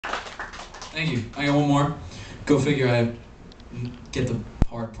Thank you. I got one more. Go figure I get the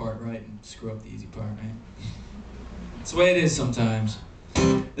hard part right and screw up the easy part, right? It's the way it is sometimes.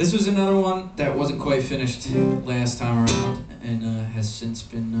 This was another one that wasn't quite finished last time around and has since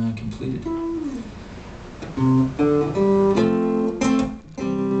been completed.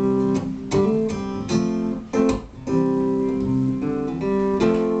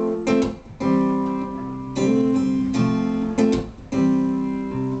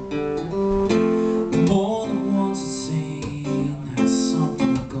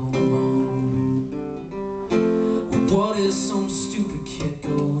 What if some stupid kid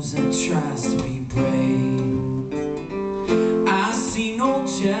goes and tries to be brave? I seen old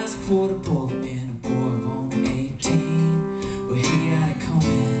Jazz put a bullet in a boy of only 18, but he had it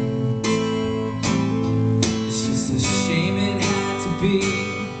coming. It's just a shame it had to be.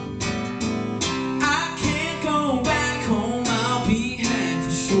 I can't go back home, I'll be hanged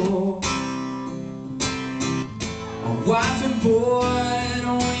for sure. My wife and boy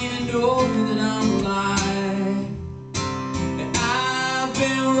don't even know that I'm alive.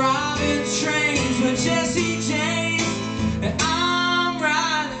 Robbing trains with Jesse James, and I'm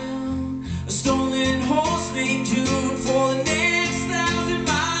riding a stolen horse named June for the next 1,000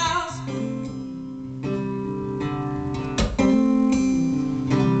 miles.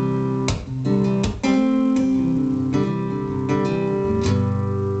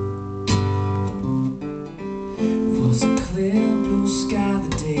 It was a clear blue sky the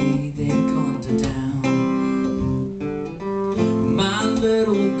day they gunned her down. My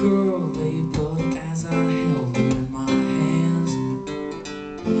little girl lay blood as I held her in my hands.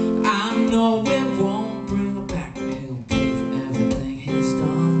 I know it won't bring her back, but he'll pay for everything he's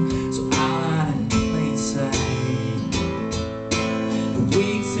done. So I'll hide in plain sight and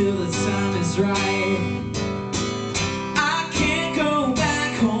wait till the time is right. I can't go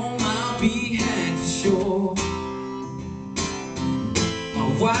back home, I'll be hanged for sure. My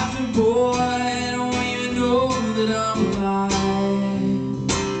wife and boy don't even know that I'm alive.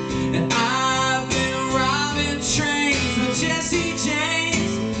 Jesse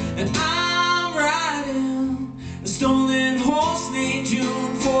James, and I'm riding a stolen horse named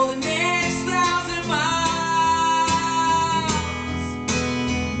June for the next 1,000 miles.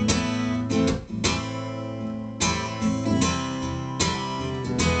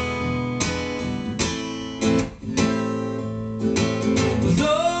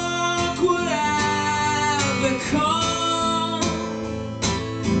 Look what I've become.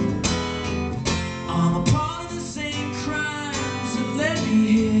 I'm a part of the same crimes that led me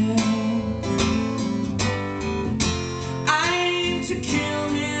here. I aim to kill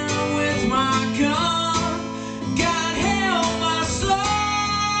him with my gun. God help my soul.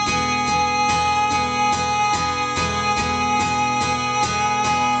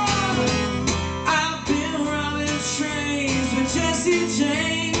 I've been robbing trains with Jesse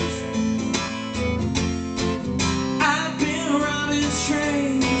James. I've been robbing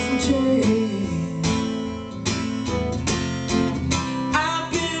trains with James.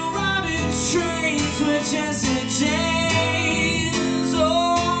 Jesse James,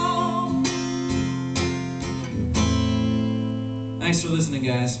 oh. Thanks for listening,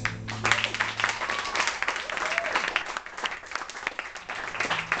 guys.